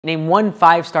Name one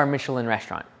 5-star Michelin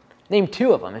restaurant. Name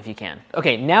 2 of them if you can.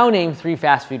 Okay, now name 3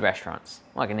 fast food restaurants.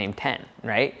 Well, I can name 10,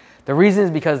 right? The reason is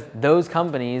because those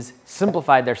companies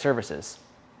simplified their services,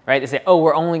 right? They say, oh,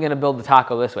 we're only gonna build the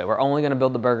taco this way. We're only gonna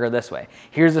build the burger this way.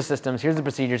 Here's the systems, here's the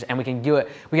procedures, and we can do it.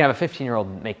 We can have a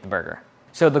 15-year-old make the burger.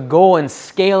 So the goal in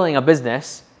scaling a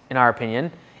business, in our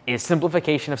opinion, is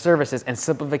simplification of services and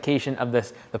simplification of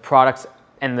the products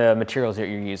and the materials that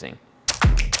you're using.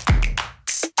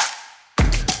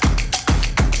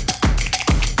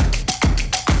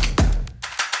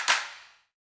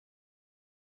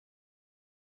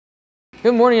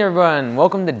 Good morning, everyone.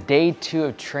 Welcome to day 2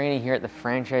 of training here at the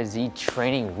Franchisee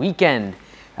Training Weekend.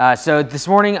 So this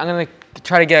morning, I'm gonna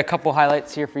try to get a couple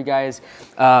highlights here for you guys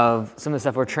of some of the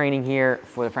stuff we're training here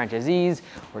for the franchisees.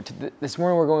 This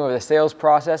morning, we're going over the sales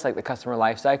process, like the customer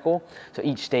life cycle. So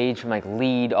each stage from like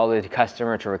lead all the way to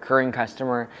customer to recurring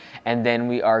customer. And then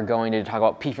we are going to talk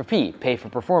about P for P, pay for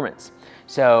performance.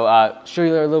 So show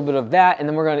you a little bit of that, and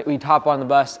then we hop on the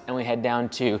bus and we head down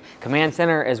to Command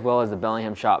Center as well as the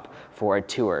Bellingham shop for a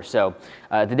tour. So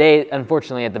today,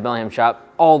 unfortunately, at the Bellingham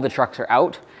shop, all the trucks are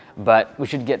out, but we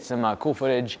should get some cool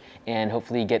footage and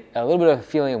hopefully get a little bit of a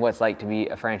feeling of what it's like to be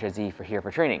a franchisee here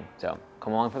for training. So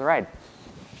come along for the ride.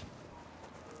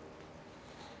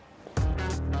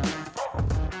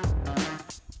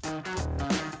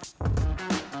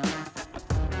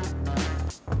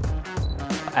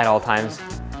 At all times,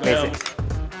 basic.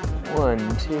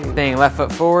 1, 2. Staying left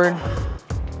foot forward,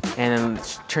 and then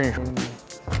turning from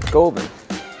golden.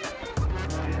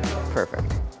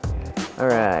 Perfect. All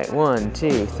right, 1,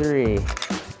 2, 3.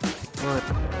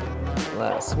 1.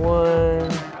 Last one.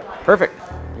 Perfect.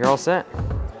 You're all set.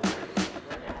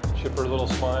 Chipper little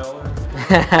smile.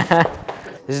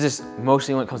 This is just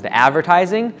mostly when it comes to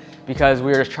advertising, because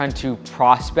we're just trying to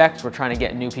prospect. We're trying to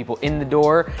get new people in the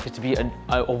door, just to be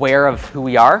aware of who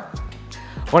we are.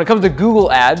 When it comes to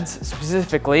Google ads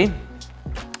specifically,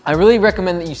 I really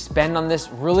recommend that you spend on this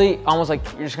really almost like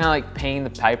you're just kind of like paying the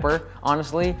piper,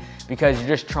 honestly, because you're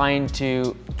just trying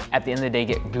to, at the end of the day,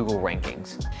 get Google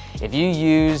rankings. If you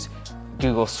use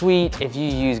Google Suite, if you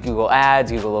use Google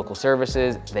Ads, Google Local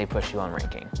Services, they push you on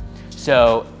ranking.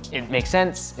 So it makes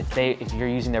sense if you're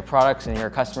using their products and you're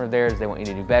a customer of theirs, they want you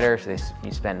to do better, so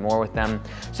you spend more with them.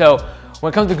 So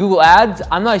when it comes to Google Ads,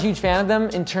 I'm not a huge fan of them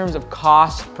in terms of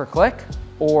cost per click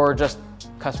or just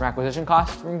customer acquisition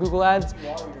costs from Google Ads.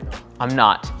 I'm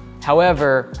not.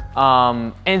 However,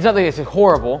 and it's not like it's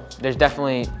horrible. There's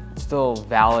definitely still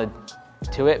valid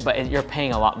to it, but you're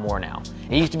paying a lot more now.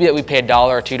 It used to be that we paid $1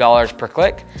 or $2 per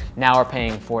click. Now we're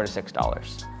paying $4 to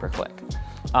 $6 per click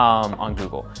on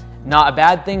Google. Not a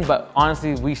bad thing, but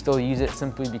honestly, we still use it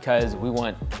simply because we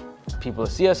want people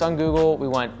to see us on Google. We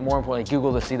want, more importantly,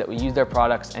 Google to see that we use their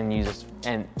products and use us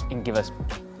and give us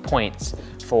points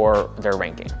for their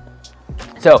ranking.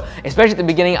 So, especially at the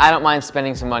beginning, I don't mind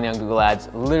spending some money on Google Ads,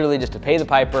 literally just to pay the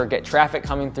piper, get traffic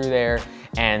coming through there,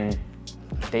 and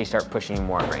they start pushing you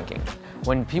more on ranking.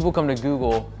 When people come to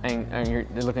Google and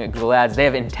they're looking at Google Ads, they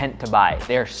have intent to buy.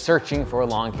 They're searching for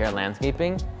lawn care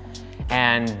landscaping.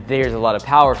 And there's a lot of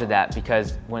power to that,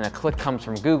 because when a click comes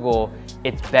from Google,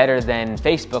 it's better than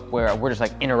Facebook, where we're just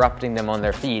like interrupting them on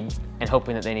their feed and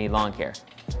hoping that they need lawn care,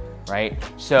 right?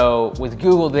 So with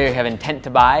Google, they have intent to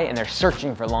buy and they're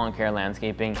searching for lawn care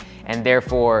landscaping, and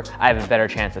therefore I have a better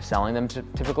chance of selling them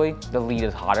typically. The lead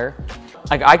is hotter.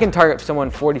 Like I can target someone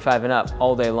 45 and up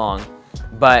all day long,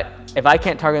 but if I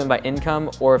can't target them by income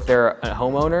or if they're a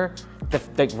homeowner,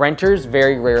 the renters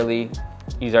very rarely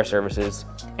use our services,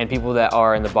 and people that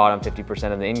are in the bottom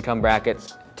 50% of the income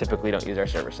brackets typically don't use our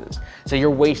services. So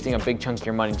you're wasting a big chunk of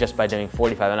your money just by doing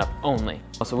 45 and up only.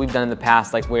 So we've done in the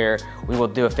past, like where we will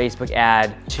do a Facebook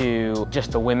ad to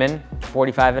just the women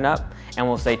 45 and up, and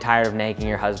we'll say, tired of nagging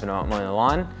your husband about mowing the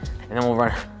lawn, and then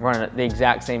we'll run the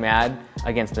exact same ad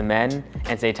against the men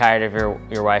and say, tired of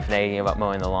your wife nagging about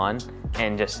mowing the lawn,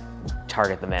 and just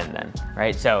target the men then,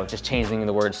 right? So just changing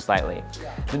the words slightly.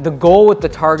 The goal with the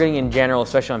targeting in general,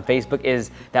 especially on Facebook,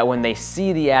 is that when they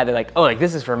see the ad, they're like, oh, like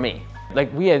this is for me.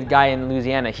 Like we had a guy in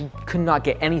Louisiana, he could not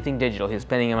get anything digital. He was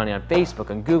spending money on Facebook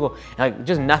and Google, and like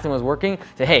just nothing was working.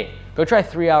 Said, hey, go try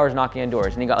 3 hours knocking on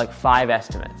doors, and he got like 5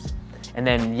 estimates. And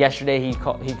then yesterday he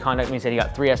contacted me and said he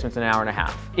got 3 estimates in an hour and a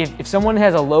half. If someone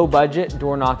has a low budget,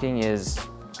 door knocking is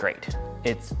great.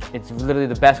 It's literally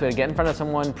the best way to get in front of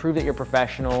someone, prove that you're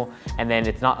professional, and then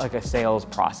it's not like a sales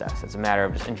process. It's a matter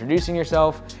of just introducing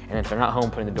yourself, and if they're not home,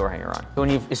 putting the door hanger on. So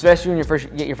especially when you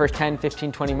get your first 10,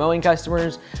 15, 20 mowing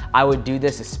customers, I would do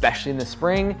this especially in the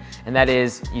spring, and that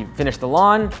is you finish the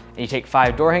lawn, and you take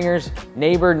 5 door hangers,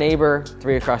 neighbor,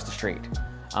 3 across the street.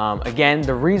 Again,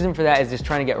 the reason for that is just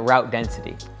trying to get route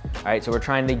density. All right, so we're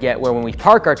trying to get where when we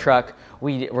park our truck,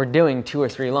 we're doing 2 or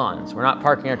 3 lawns. We're not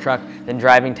parking our truck, then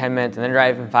driving 10 minutes, and then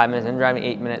driving 5 minutes, and then driving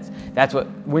 8 minutes. That's what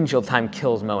windshield time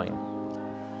kills mowing.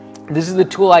 This is the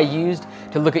tool I used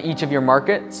to look at each of your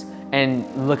markets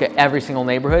and look at every single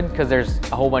neighborhood, because there's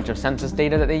a whole bunch of census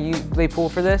data that they pull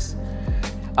for this.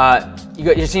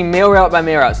 You're seeing mail route by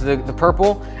mail route, so the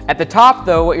purple. At the top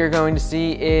though, what you're going to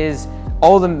see is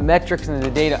all the metrics and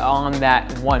the data on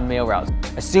that one mail route.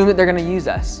 Assume that they're gonna use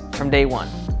us from day one,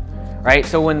 right?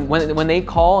 So when they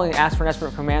call and ask for an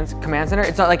estimate from command center,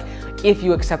 it's not like if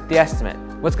you accept the estimate.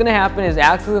 What's gonna happen is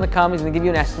Alex is gonna come, he's gonna give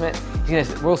you an estimate,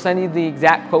 we'll send you the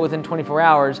exact quote within 24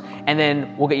 hours, and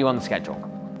then we'll get you on the schedule.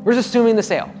 We're just assuming the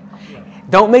sale.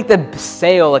 Don't make the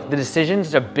sale, like the decision,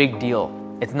 such a big deal.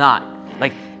 It's not.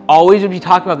 Like, always would be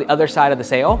talking about the other side of the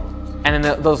sale, and then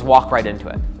they'll just walk right into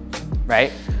it,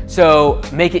 right? So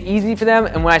make it easy for them,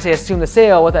 and when I say assume the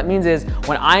sale, what that means is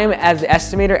when I am as the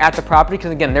estimator at the property,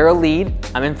 because again, they're a lead,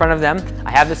 I'm in front of them,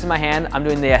 I have this in my hand, I'm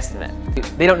doing the estimate.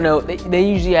 They don't know, they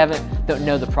usually don't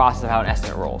know the process of how an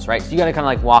estimate rolls, right? So you gotta kind of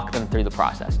like walk them through the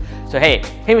process. So hey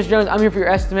Mr. Jones, I'm here for your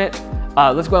estimate.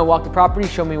 Let's go and walk the property,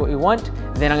 show me what you want.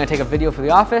 Then I'm gonna take a video for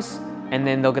the office, and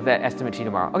then they'll get that estimate to you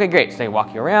tomorrow. Okay, great, so they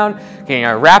walk you around, okay,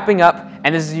 you're wrapping up,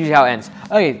 and this is usually how it ends.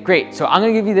 Okay, great, so I'm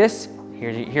gonna give you this,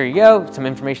 here you go, some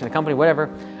information on the company, whatever.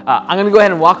 I'm gonna go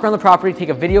ahead and walk around the property, take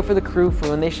a video for the crew for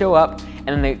when they show up,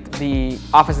 and then the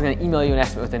office is gonna email you an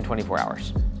estimate within 24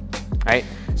 hours, right?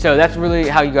 So that's really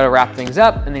how you gotta wrap things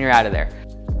up, and then you're out of there.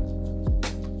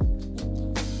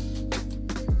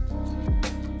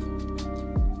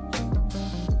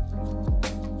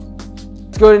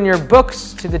 Let's go in your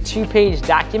books to the 2-page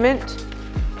document.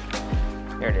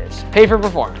 There it is, pay for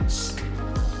performance.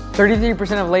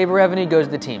 33% of labor revenue goes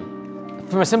to the team.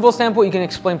 From a simple standpoint, you can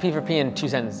explain P4P in 2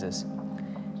 sentences.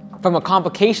 From a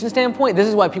complication standpoint, this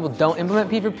is why people don't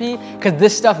implement P4P, because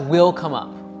this stuff will come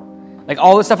up. Like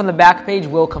all the stuff on the back page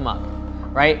will come up,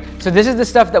 right? So this is the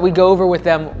stuff that we go over with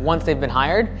them once they've been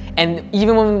hired, and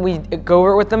even when we go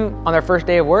over it with them on their first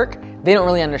day of work, they don't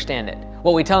really understand it.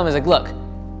 What we tell them is like, look,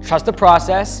 trust the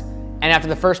process, and after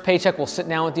the first paycheck, we'll sit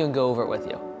down with you and go over it with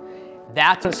you.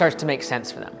 That's when it starts to make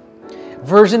sense for them.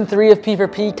 Version 3 of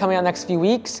P4P coming out next few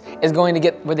weeks is going to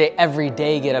get where they every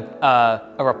day get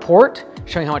a report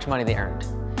showing how much money they earned.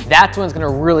 That's when it's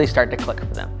going to really start to click for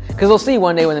them. Because they'll see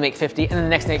one day when they make 50 and then the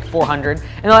next day they make 400,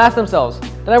 and they'll ask themselves,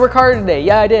 did I work hard today?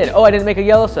 Yeah, I did. Oh, I didn't make a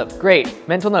yellow slip. Great.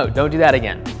 Mental note, don't do that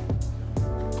again.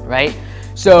 Right?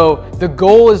 So the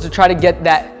goal is to try to get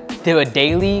that to a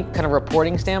daily kind of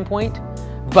reporting standpoint.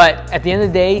 But at the end of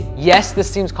the day, yes, this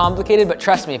seems complicated, but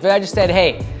trust me, if I just said,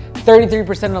 hey, 33%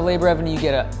 of the labor revenue you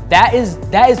get, that is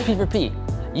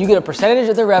P4P. You get a percentage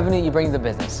of the revenue you bring to the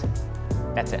business.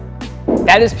 That's it.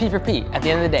 That is P4P at the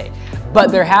end of the day.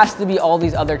 But there has to be all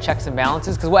these other checks and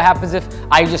balances, because what happens if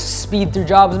I just speed through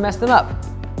jobs and mess them up?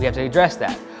 We have to address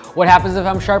that. What happens if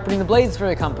I'm sharpening the blades for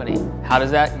the company? How does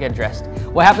that get addressed?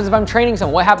 What happens if I'm training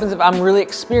someone? What happens if I'm really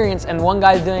experienced and one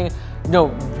guy's doing,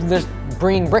 just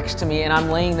bringing bricks to me and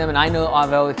I'm laying them and I know I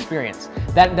have all experience?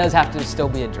 That does have to still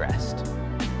be addressed.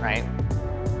 Right?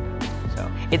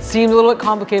 So it seems a little bit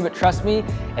complicated, but trust me,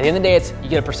 at the end of the day, you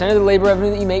get a percentage of the labor revenue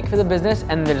that you make for the business,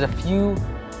 and there's a few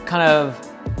kind of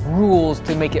rules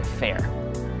to make it fair.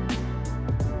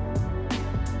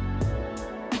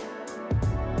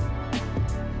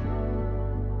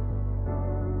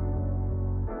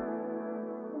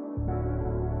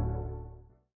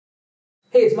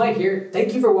 Hey, it's Mike here.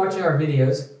 Thank you for watching our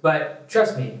videos, but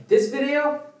trust me, this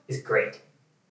video is great.